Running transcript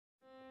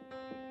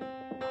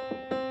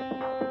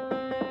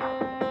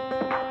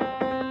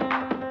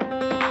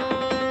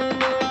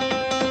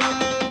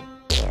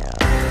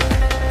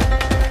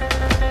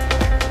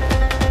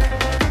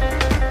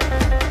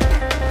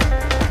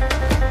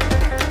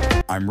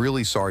I'm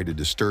really sorry to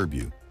disturb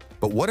you,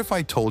 but what if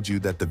I told you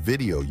that the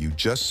video you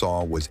just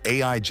saw was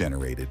AI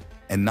generated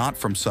and not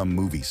from some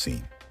movie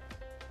scene?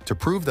 To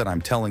prove that I'm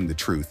telling the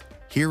truth,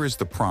 here is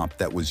the prompt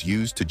that was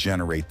used to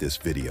generate this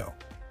video.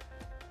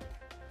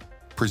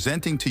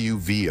 Presenting to you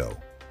Veo,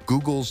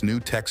 Google's new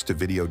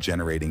text-to-video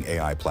generating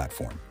AI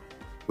platform.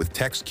 With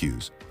text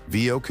cues,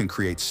 Veo can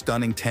create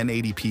stunning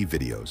 1080p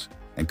videos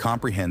and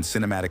comprehend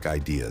cinematic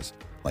ideas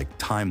like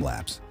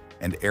time-lapse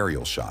and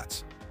aerial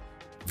shots.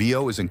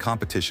 Veo is in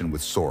competition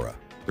with Sora,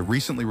 the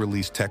recently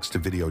released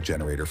text-to-video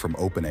generator from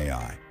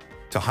OpenAI.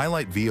 To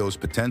highlight Veo's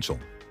potential,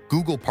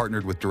 Google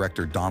partnered with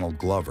director Donald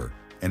Glover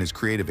and his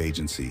creative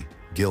agency,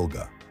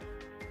 Gilga.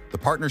 The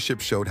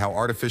partnership showed how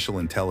artificial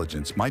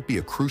intelligence might be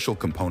a crucial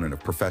component of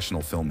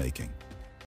professional filmmaking.